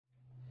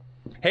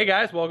Hey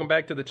guys, welcome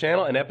back to the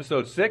channel and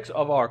episode 6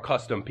 of our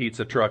custom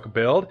pizza truck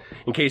build.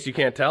 In case you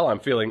can't tell, I'm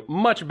feeling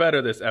much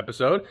better this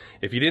episode.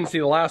 If you didn't see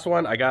the last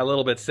one, I got a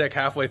little bit sick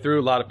halfway through.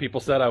 A lot of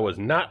people said I was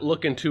not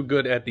looking too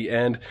good at the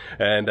end,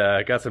 and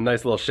got some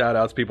nice little shout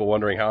outs, people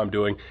wondering how I'm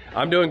doing.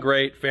 I'm doing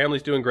great,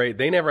 family's doing great.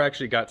 They never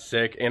actually got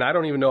sick, and I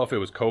don't even know if it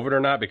was COVID or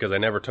not because I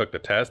never took the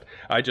test.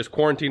 I just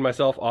quarantined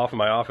myself off in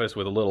my office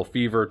with a little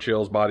fever,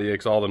 chills, body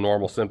aches, all the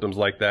normal symptoms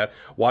like that.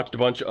 Watched a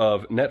bunch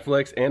of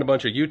Netflix and a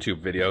bunch of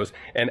YouTube videos,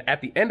 and at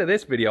the end of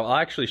this video, I'll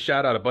actually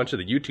shout out a bunch of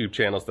the YouTube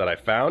channels that I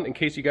found in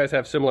case you guys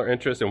have similar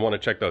interests and want to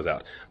check those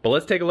out. But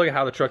let's take a look at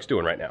how the truck's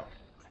doing right now.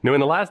 Now,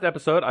 in the last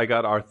episode, I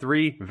got our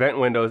 3 vent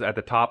windows at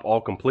the top all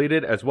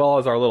completed, as well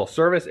as our little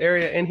service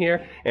area in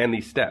here and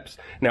these steps.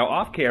 Now,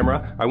 off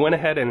camera, I went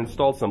ahead and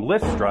installed some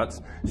lift struts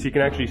so you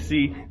can actually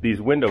see these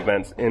window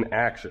vents in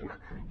action.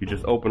 You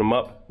just open them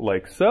up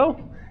like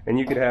so, and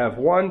you could have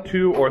 1,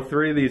 2, or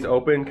 3 of these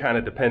open, kind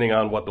of depending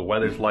on what the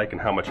weather's like and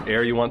how much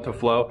air you want to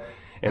flow.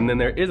 And then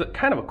there is a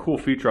kind of a cool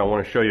feature I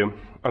want to show you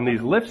on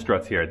these lift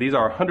struts here. These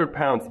are 100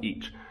 pounds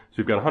each. So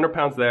we've got 100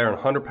 pounds there and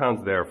 100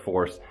 pounds there of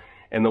force.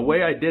 And the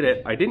way I did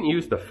it, I didn't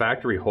use the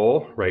factory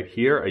hole right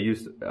here. I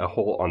used a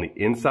hole on the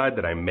inside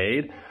that I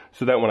made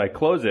so that when I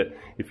close it,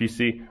 if you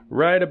see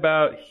right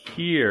about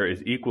here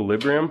is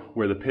equilibrium,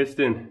 where the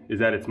piston is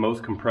at its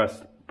most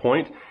compressed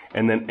point.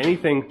 And then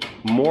anything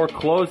more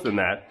closed than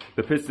that,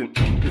 the piston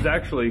is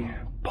actually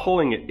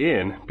pulling it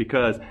in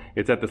because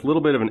it's at this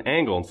little bit of an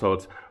angle, and so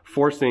it's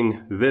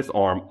forcing this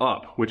arm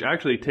up, which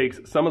actually takes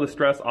some of the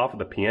stress off of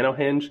the piano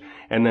hinge,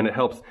 and then it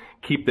helps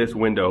keep this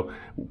window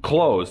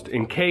closed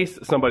in case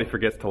somebody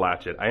forgets to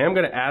latch it. I am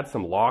going to add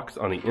some locks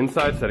on the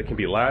inside so that it can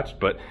be latched,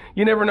 but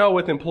you never know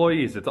with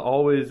employees. It's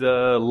always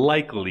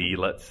likely,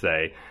 let's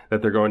say,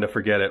 that they're going to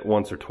forget it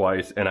once or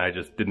twice, and I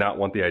just did not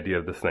want the idea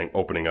of this thing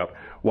opening up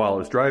while I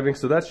was driving.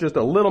 So that's just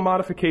a little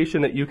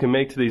modification that you can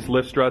make to these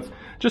lift struts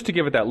just to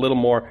give it that little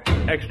more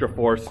extra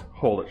force.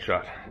 Hold it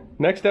shut.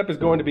 Next step is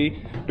going to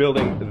be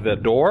building the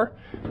door.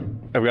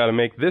 I've got to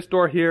make this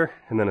door here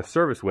and then a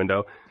service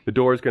window. The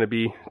door is going to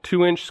be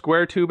 2-inch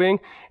square tubing,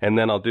 and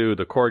then I'll do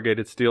the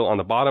corrugated steel on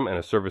the bottom and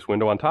a service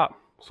window on top.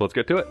 So let's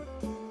get to it.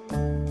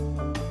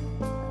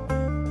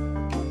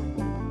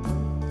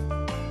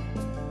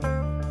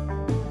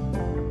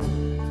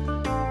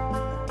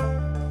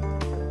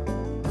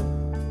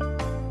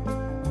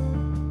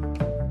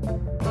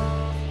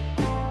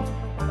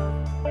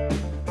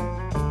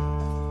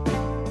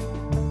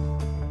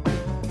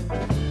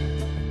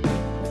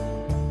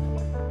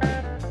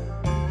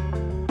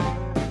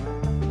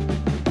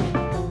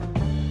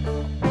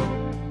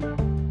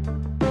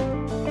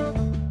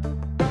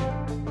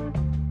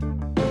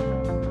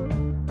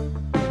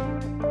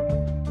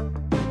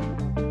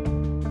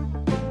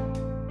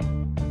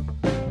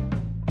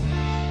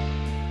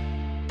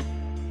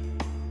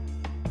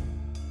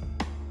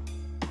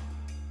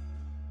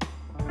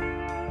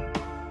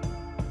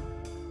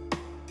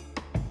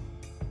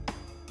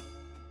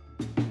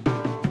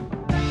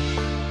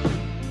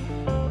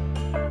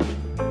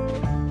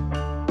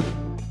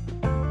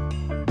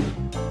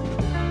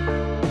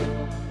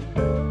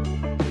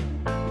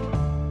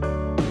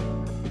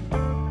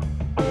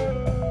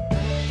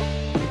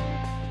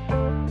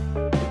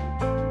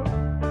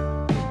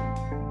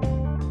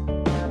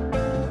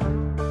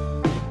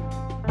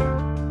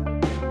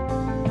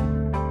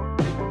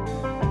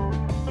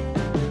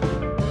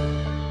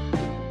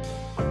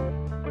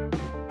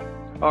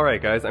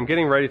 Alright guys, I'm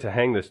getting ready to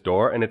hang this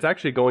door, and it's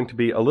actually going to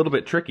be a little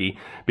bit tricky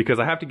because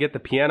I have to get the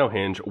piano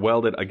hinge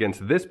welded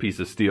against this piece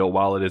of steel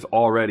while it is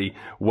already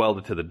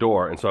welded to the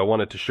door. And so I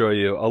wanted to show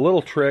you a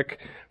little trick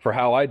for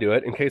how I do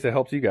it in case it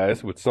helps you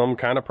guys with some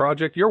kind of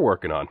project you're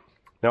working on.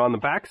 Now on the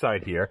back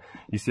side here,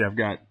 you see I've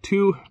got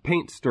 2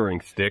 paint stirring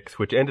sticks,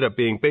 which ended up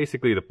being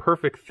basically the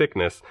perfect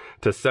thickness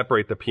to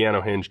separate the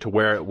piano hinge to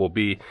where it will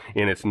be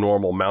in its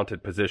normal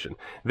mounted position.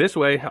 This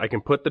way I can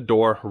put the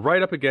door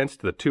right up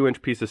against the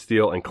 2-inch piece of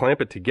steel and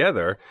clamp it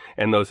together,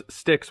 and those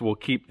sticks will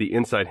keep the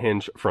inside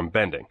hinge from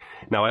bending.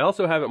 Now I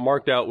also have it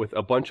marked out with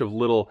a bunch of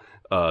little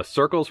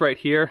circles right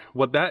here.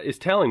 What that is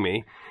telling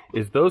me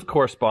is those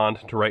correspond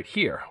to right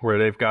here where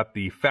they've got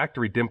the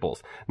factory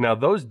dimples. Now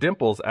those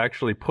dimples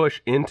actually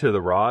push into the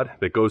rod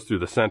that goes through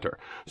the center.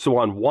 So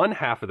on one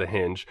half of the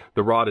hinge,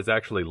 the rod is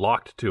actually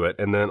locked to it,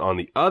 and then on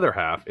the other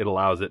half, it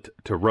allows it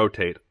to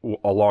rotate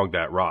along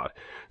that rod.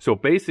 So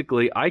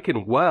basically, I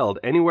can weld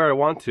anywhere I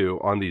want to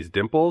on these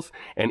dimples,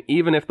 and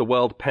even if the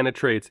weld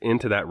penetrates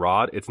into that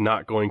rod, it's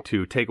not going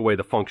to take away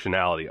the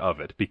functionality of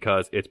it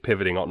because it's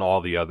pivoting on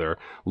all the other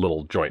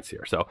little joints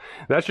here. So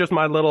that's just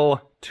my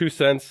little 2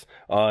 cents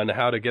on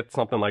how to get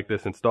something like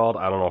this installed.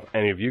 I don't know if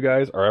any of you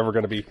guys are ever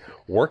going to be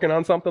working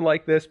on something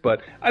like this,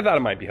 but I thought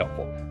it might be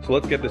helpful. So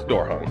let's get this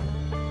door hung.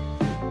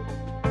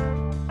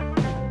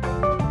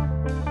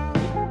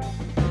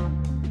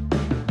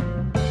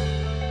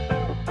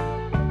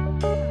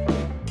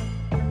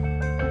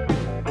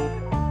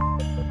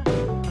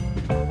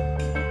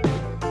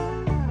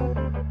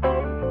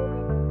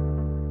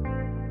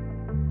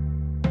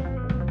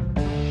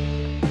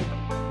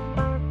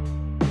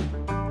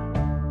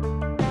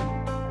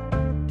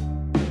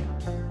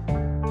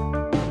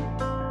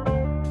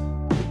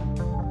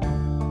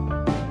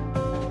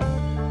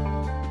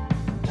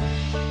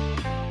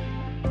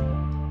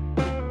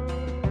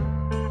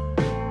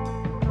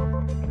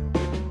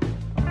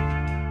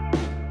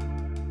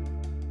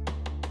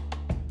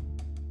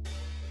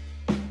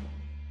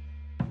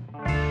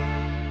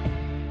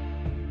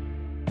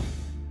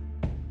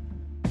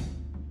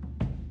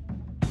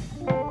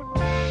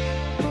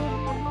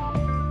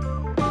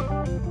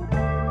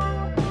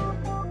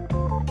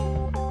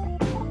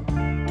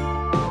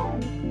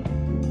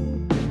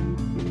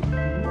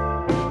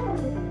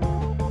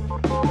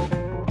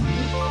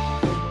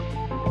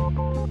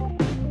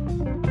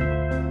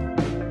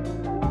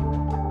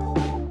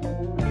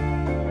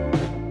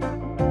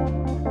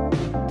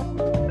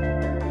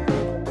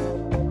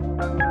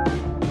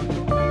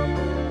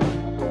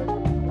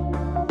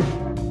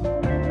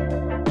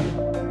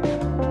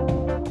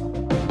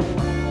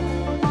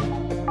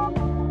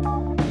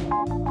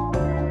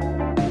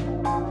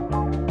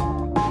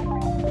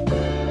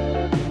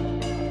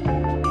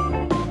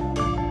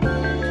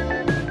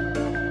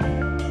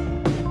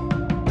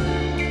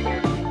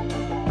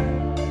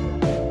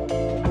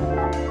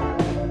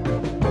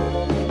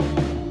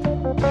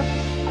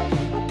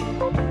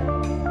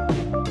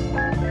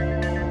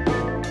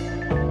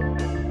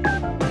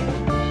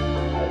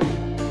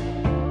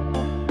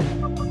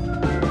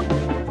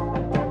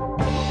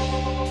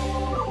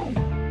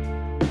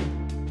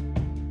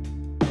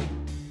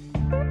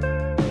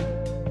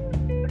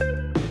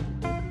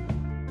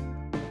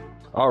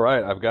 All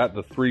right, I've got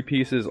the 3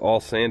 pieces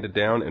all sanded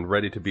down and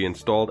ready to be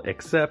installed,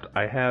 except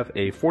I have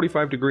a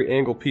 45-degree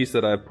angle piece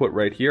that I've put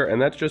right here, and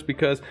that's just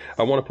because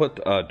I want to put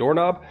a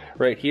doorknob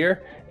right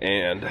here,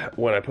 and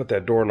when I put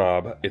that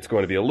doorknob, it's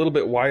going to be a little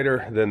bit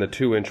wider than the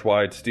 2-inch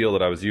wide steel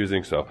that I was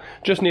using, so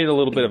just need a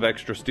little bit of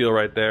extra steel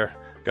right there.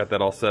 Got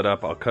that all set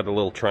up. I'll cut a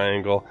little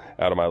triangle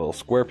out of my little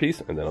square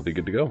piece, and then I'll be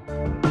good to go.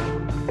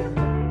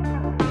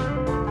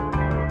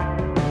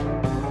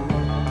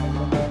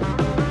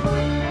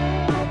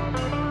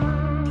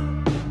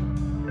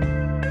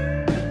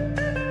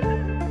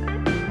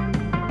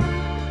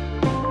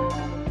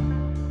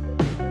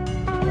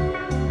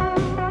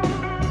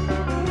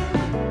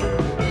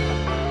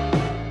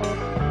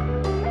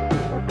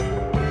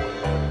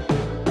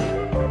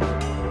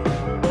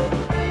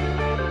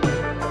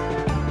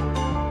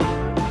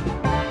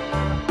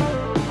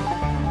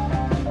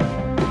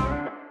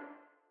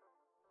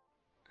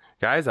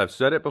 Guys, I've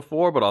said it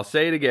before, but I'll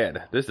say it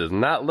again. This does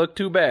not look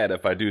too bad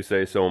if I do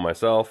say so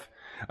myself.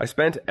 I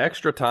spent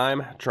extra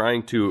time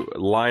trying to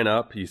line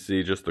up, you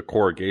see just the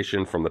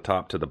corrugation from the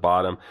top to the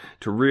bottom,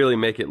 to really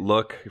make it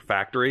look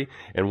factory.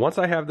 And once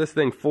I have this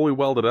thing fully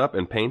welded up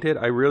and painted,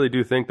 I really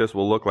do think this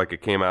will look like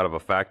it came out of a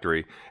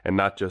factory and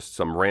not just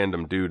some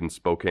random dude in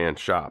Spokane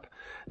shop.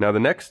 Now the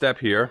next step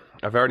here,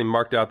 I've already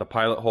marked out the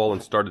pilot hole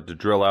and started to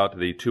drill out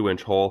the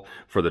 2-inch hole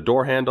for the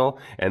door handle,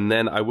 and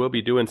then I will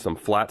be doing some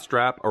flat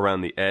strap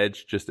around the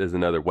edge just as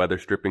another weather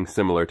stripping,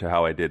 similar to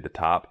how I did the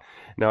top.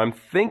 Now I'm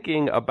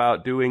thinking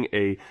about doing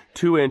a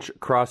 2-inch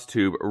cross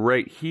tube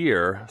right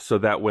here so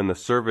that when the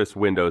service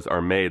windows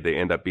are made, they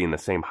end up being the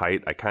same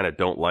height. I kind of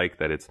don't like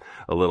that it's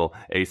a little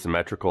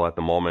asymmetrical at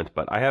the moment,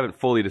 but I haven't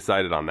fully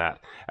decided on that.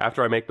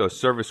 After I make those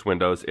service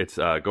windows, it's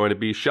going to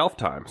be shelf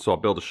time, so I'll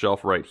build a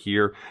shelf right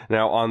here.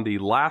 Now on the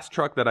last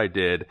truck that I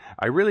did,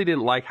 I really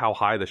didn't like how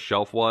high the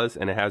shelf was,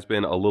 and it has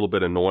been a little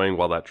bit annoying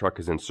while that truck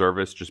is in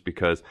service, just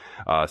because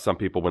some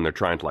people, when they're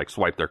trying to like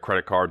swipe their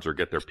credit cards or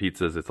get their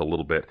pizzas, it's a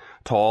little bit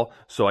tall.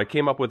 So I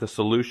came up with a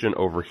solution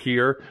over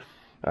here.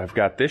 I've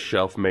got this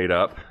shelf made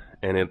up,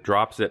 and it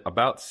drops it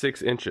about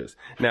 6 inches.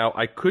 Now,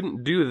 I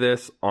couldn't do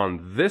this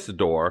on this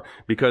door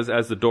because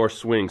as the door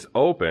swings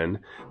open,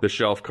 the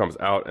shelf comes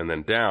out and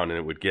then down, and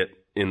it would get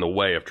in the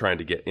way of trying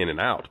to get in and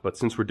out. But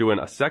since we're doing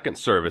a second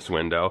service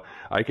window,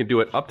 I can do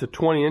it up to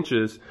 20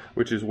 inches,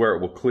 which is where it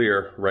will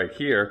clear right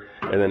here,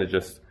 and then it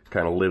just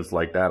kind of lives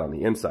like that on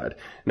the inside.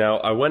 Now,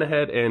 I went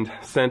ahead and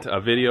sent a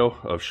video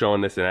of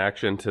showing this in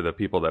action to the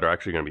people that are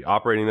actually going to be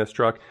operating this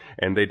truck,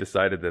 and they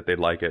decided that they'd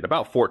like it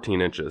about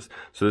 14 inches.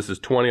 So this is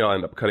 20, I'll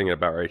end up cutting it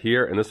about right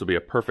here, and this will be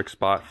a perfect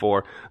spot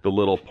for the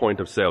little point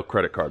of sale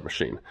credit card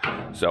machine.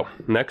 So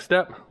next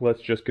step,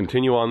 let's just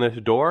continue on this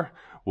door.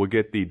 We'll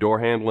get the door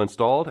handle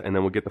installed, and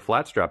then we'll get the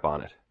flat strap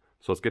on it.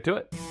 So let's get to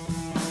it.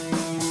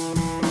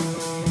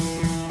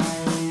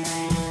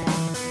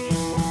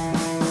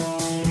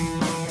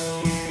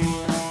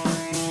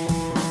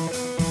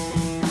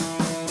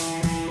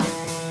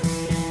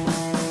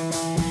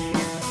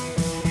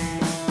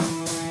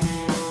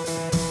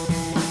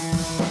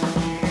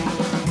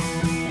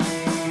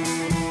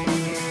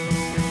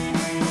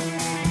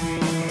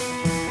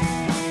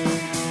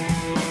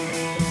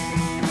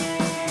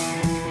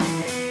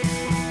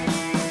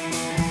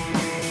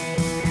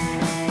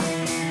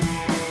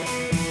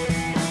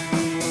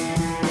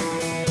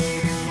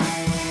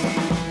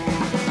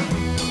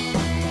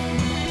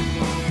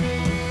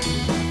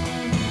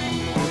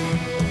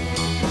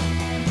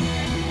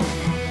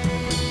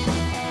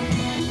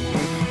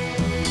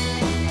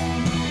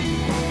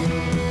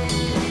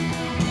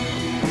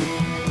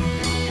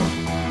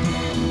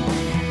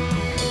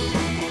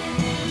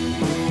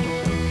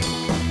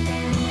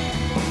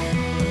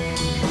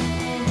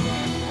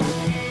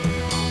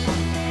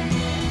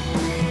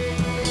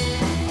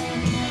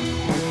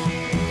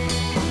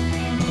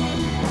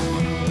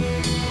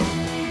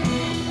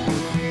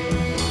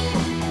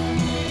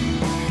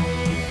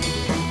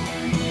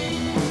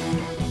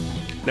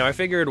 Now I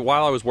figured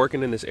while I was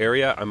working in this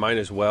area, I might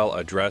as well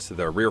address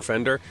the rear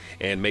fender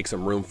and make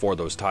some room for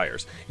those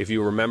tires. If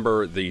you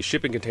remember, the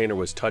shipping container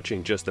was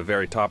touching just the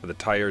very top of the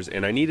tires,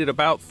 and I needed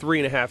about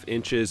 3.5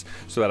 inches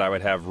so that I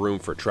would have room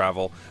for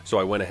travel. So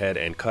I went ahead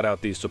and cut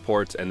out these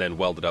supports and then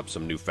welded up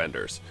some new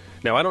fenders.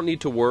 Now I don't need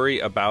to worry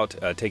about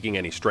taking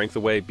any strength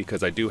away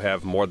because I do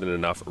have more than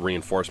enough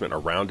reinforcement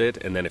around it.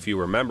 And then if you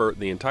remember,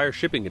 the entire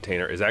shipping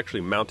container is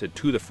actually mounted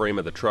to the frame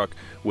of the truck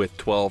with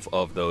 12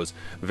 of those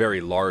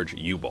very large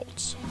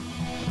U-bolts.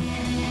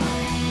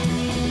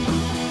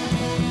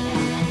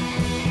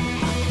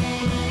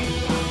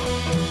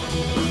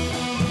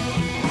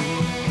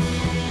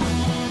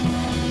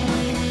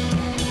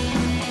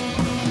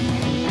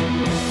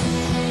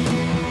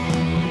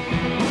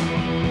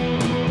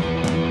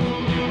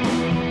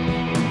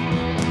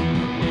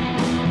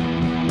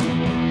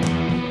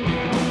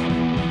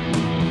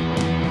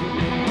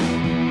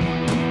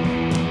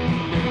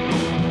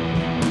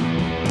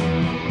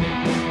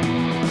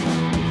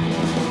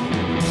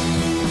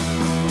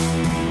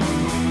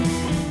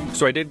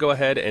 So I did go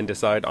ahead and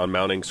decide on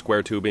mounting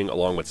square tubing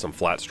along with some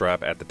flat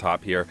strap at the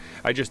top here.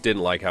 I just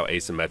didn't like how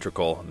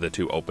asymmetrical the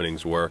two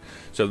openings were.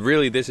 So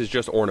really this is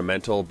just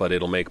ornamental, but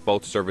it'll make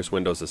both service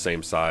windows the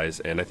same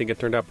size, and I think it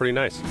turned out pretty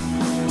nice.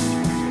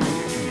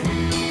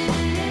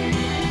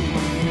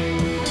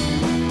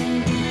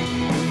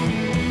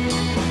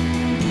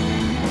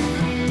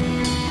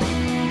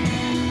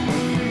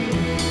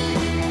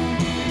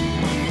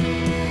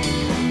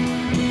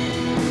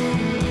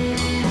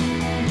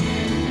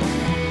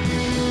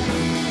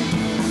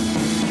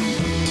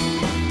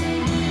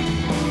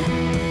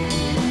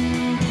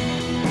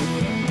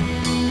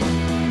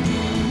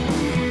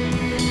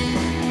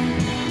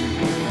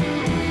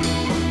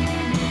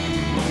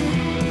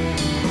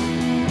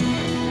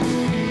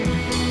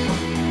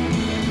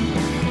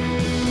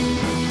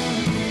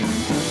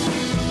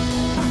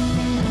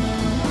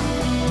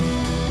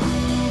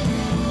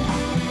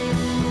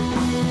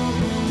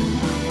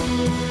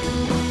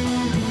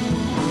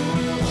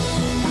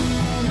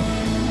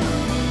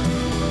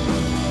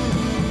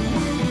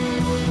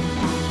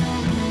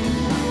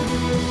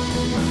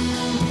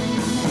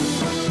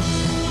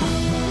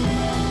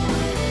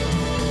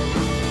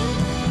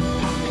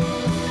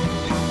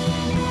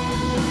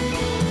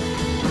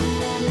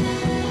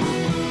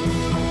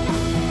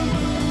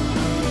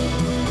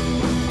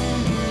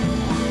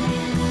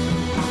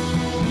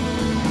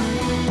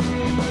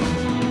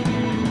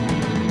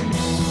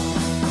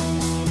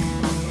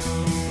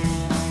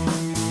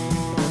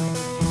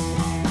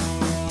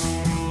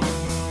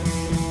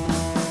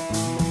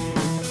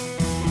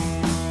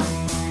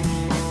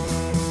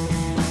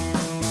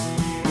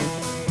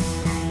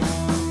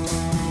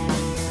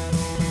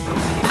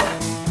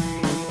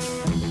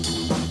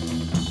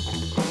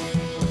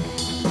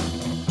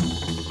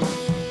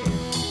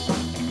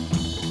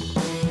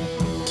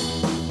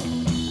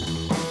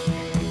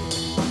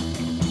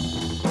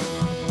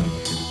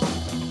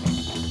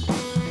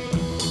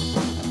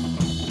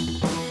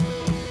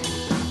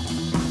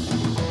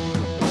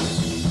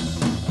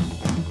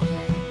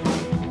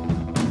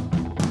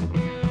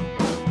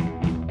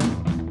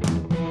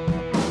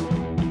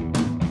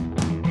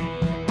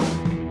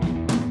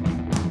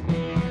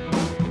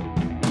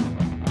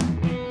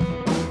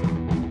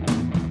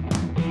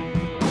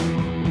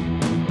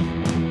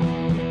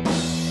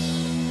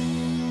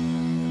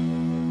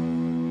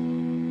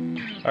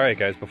 Alright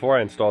guys, before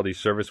I install these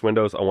service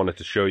windows, I wanted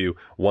to show you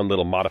one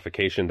little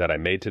modification that I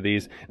made to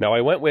these. Now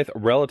I went with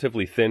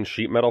relatively thin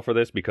sheet metal for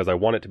this because I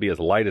want it to be as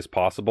light as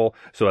possible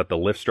so that the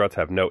lift struts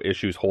have no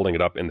issues holding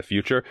it up in the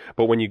future.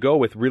 But when you go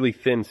with really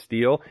thin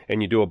steel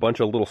and you do a bunch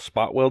of little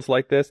spot welds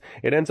like this,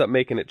 it ends up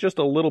making it just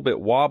a little bit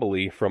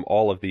wobbly from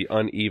all of the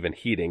uneven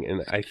heating.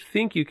 And I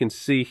think you can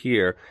see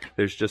here,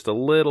 there's just a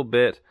little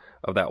bit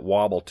of that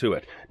wobble to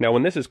it. Now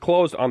when this is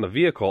closed on the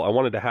vehicle, I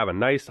wanted to have a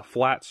nice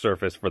flat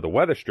surface for the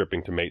weather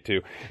stripping to mate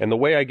to, and the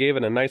way I gave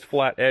it a nice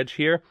flat edge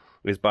here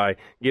is by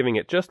giving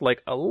it just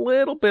like a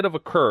little bit of a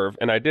curve,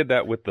 and I did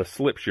that with the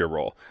slip shear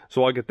roll.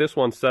 So I'll get this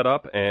one set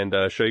up and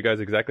show you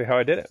guys exactly how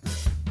I did it.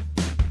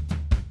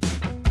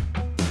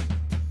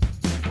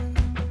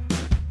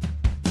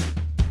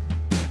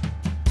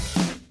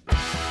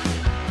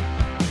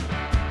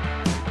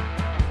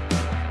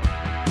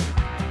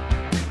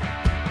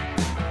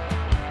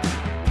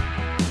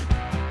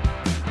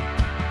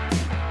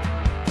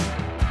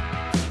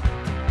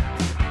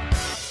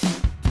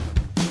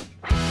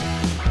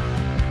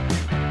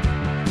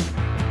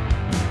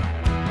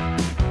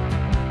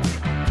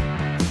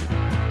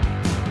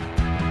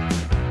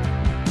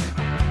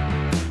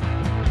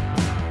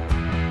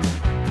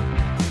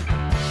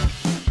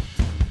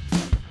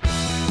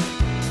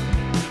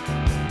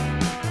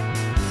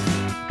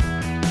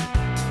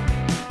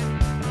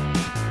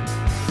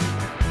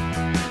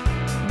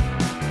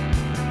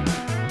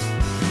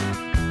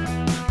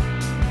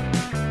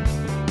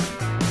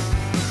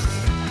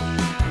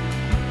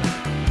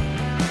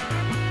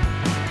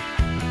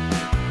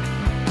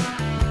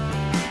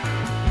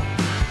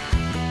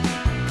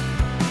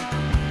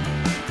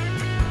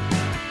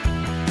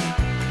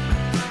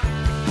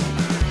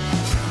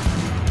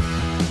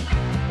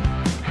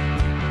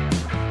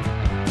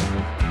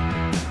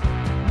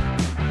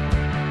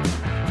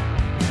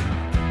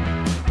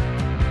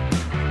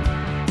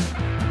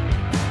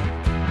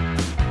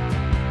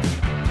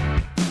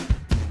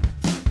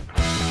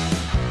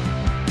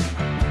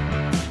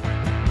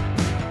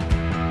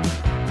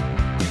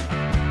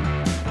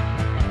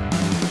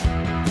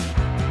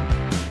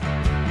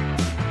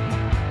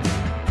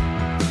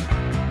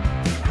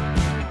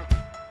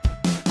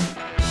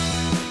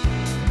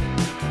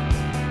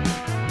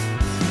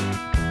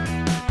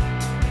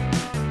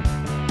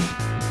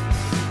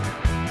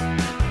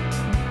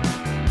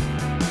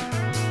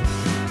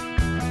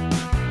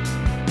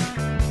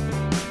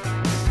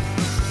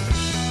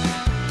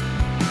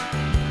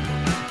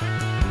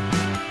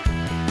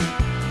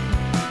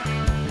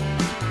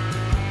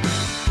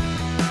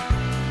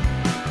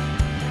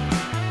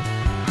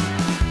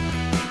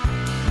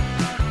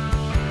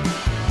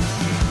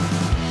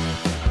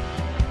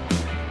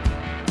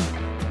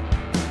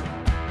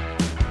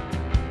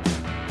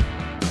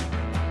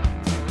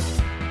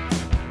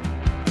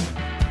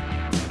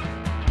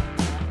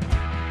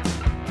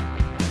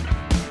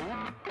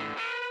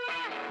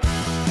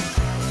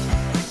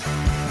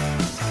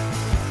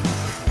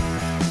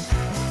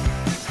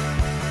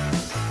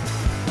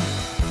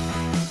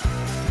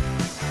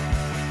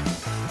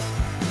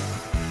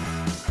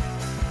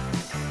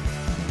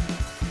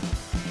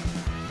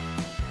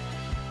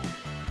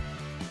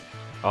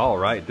 All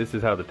right, this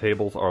is how the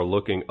tables are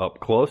looking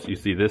up close. You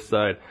see this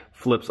side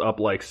flips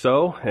up like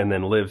so and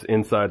then lives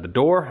inside the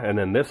door, and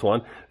then this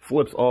one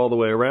flips all the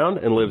way around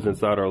and lives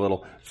inside our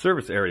little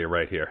service area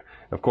right here.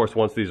 Of course,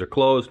 once these are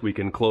closed, we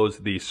can close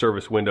the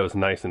service windows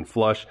nice and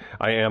flush.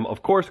 I am,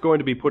 of course, going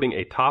to be putting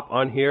a top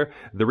on here.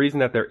 The reason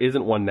that there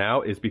isn't one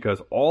now is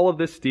because all of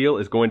this steel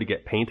is going to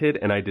get painted,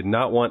 and I did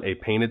not want a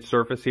painted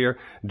surface here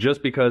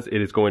just because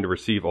it is going to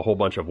receive a whole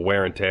bunch of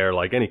wear and tear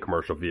like any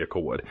commercial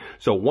vehicle would.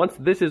 So once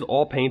this is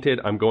all painted,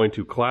 I'm going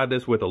to clad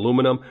this with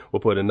aluminum. We'll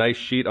put a nice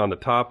sheet on the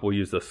top. We'll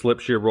use the slip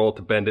shear roll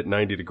to bend it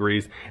 90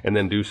 degrees and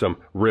then do some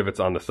rivets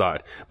on the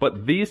side.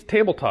 But these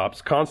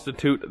tabletops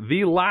constitute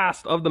the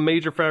last of the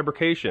major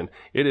fabrication.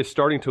 It is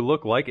starting to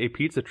look like a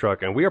pizza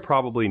truck, and we are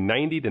probably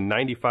 90 to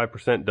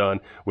 95% done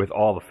with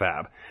all the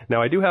fab.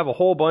 Now, I do have a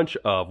whole bunch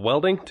of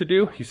welding to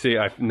do. You see,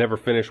 I've never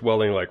finished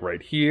welding like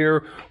right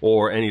here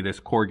or any of this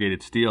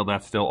corrugated steel.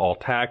 That's still all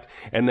tacked.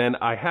 And then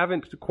I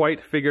haven't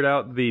quite figured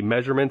out the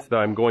measurements that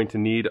I'm going to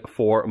need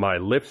for my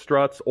lift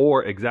struts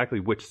or exactly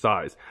which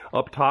size.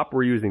 Up top,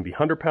 we're using the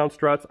 100-pound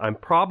struts. I'm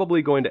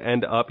probably going to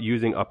end up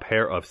using a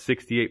pair of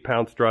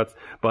 68-pound struts,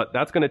 but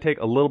that's going to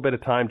take a little bit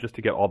of time just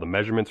to get all the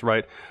measurements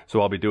right. So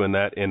I'll be doing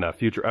that in a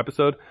future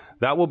episode.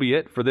 That will be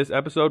it for this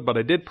episode, but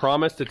I did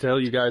promise to tell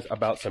you guys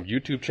about some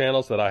YouTube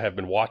channels that I have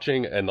been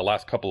watching in the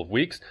last couple of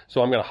weeks.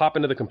 So I'm going to hop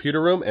into the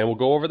computer room and we'll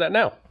go over that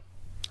now.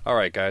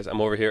 Alright guys,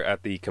 I'm over here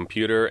at the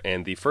computer,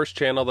 and the first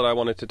channel that I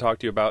wanted to talk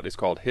to you about is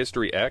called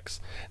History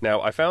X. Now,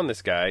 I found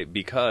this guy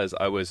because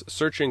I was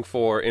searching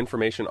for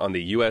information on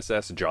the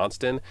USS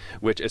Johnston,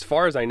 which as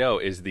far as I know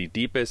is the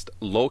deepest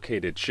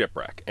located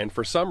shipwreck. And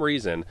for some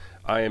reason,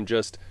 I am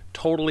just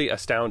totally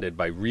astounded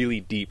by really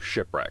deep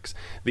shipwrecks.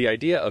 The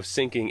idea of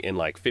sinking in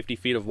like 50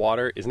 feet of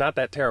water is not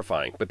that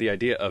terrifying, but the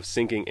idea of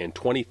sinking in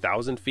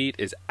 20,000 feet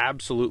is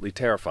absolutely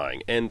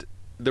terrifying. And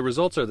the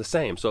results are the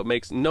same, so it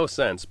makes no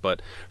sense,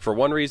 but for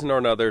one reason or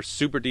another,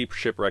 super deep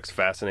shipwrecks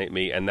fascinate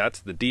me, and that's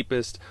the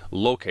deepest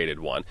located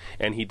one.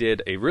 And he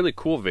did a really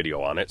cool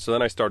video on it, so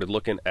then I started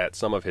looking at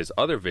some of his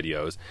other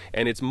videos,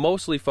 and it's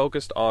mostly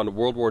focused on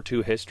World War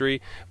II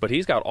history, but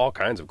he's got all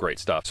kinds of great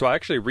stuff. So I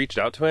actually reached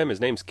out to him. His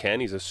name's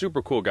Ken. He's a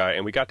super cool guy,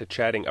 and we got to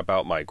chatting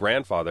about my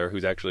grandfather,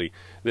 who's actually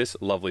this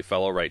lovely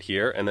fellow right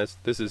here, and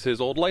this is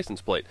his old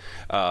license plate.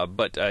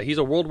 But he's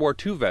a World War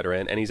II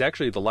veteran, and he's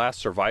actually the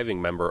last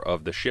surviving member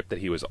of the ship that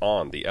he was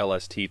on, the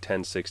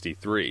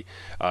LST-1063.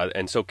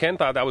 And so Ken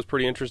thought that was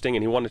pretty interesting,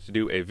 and he wanted to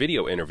do a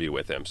video interview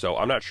with him. So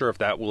I'm not sure if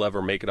that will ever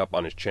make it up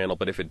on his channel,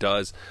 but if it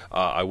does,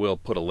 I will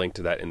put a link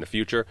to that in the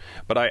future.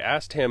 But I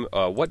asked him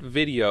what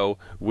video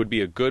would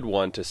be a good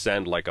one to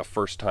send like a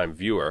first-time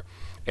viewer.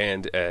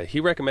 And he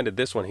recommended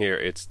this one here.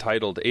 It's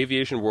titled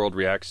Aviation World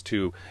Reacts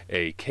to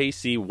a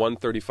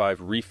KC-135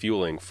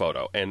 Refueling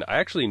Photo. And I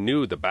actually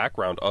knew the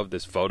background of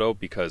this photo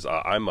because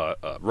I'm a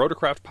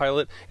rotorcraft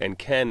pilot and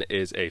Ken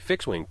is a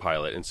fixed-wing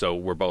pilot. And so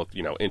we're both,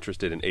 you know,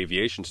 interested in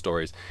aviation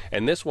stories.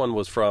 And this one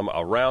was from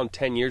around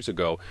 10 years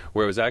ago,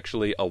 where it was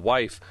actually a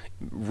wife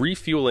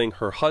refueling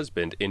her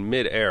husband in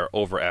mid-air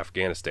over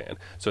Afghanistan.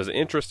 So it's an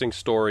interesting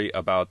story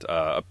about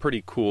a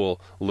pretty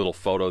cool little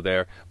photo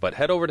there. But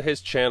head over to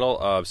his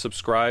channel,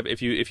 subscribe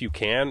if you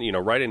can, you know,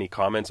 write any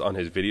comments on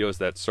his videos.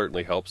 That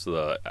certainly helps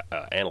the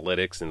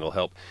analytics, and it'll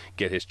help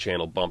get his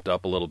channel bumped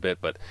up a little bit.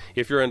 But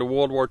if you're into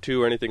World War II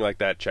or anything like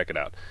that, check it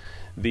out.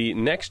 The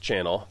next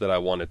channel that I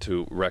wanted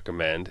to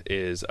recommend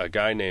is a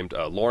guy named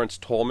Lawrence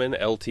Tolman,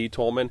 LT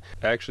Tolman.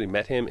 I actually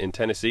met him in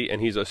Tennessee, and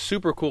he's a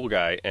super cool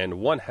guy and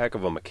one heck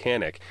of a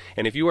mechanic.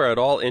 And if you are at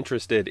all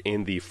interested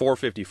in the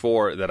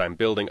 454 that I'm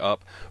building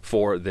up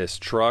for this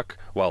truck,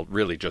 well,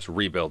 really just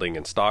rebuilding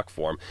in stock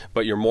form,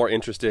 but you're more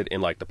interested in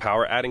like the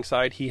power adding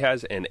side, he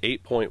has an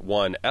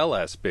 8.1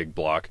 LS big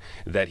block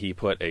that he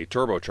put a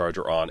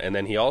turbocharger on, and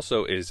then he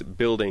also is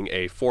building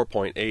a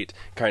 4.8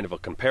 kind of a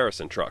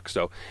comparison truck.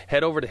 So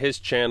head over to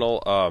his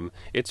channel.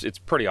 It's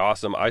pretty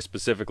awesome. I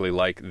specifically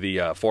like the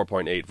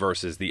 4.8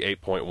 versus the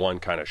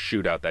 8.1 kind of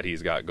shootout that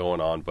he's got going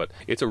on, but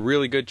it's a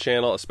really good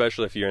channel,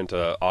 especially if you're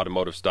into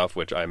automotive stuff,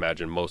 which I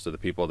imagine most of the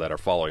people that are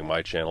following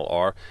my channel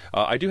are.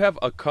 I do have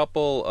a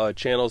couple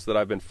channels that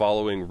I've been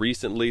following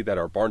recently that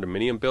are barn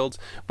dominium builds,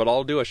 but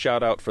I'll do a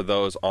shout out for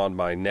those on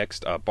my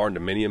next barn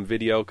dominium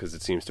video, because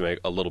it seems to make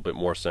a little bit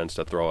more sense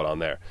to throw it on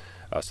there.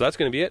 So that's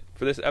going to be it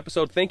for this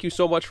episode. Thank you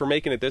so much for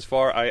making it this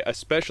far. I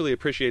especially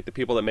appreciate the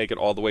people that make it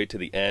all the way to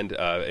the end.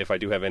 If I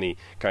do have any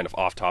kind of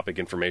off-topic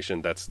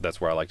information, that's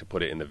where I like to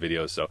put it in the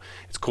videos. So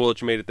it's cool that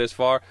you made it this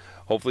far.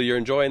 Hopefully you're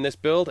enjoying this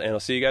build, and I'll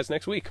see you guys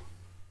next week.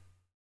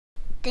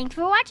 Thanks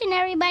for watching,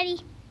 everybody.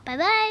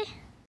 Bye-bye.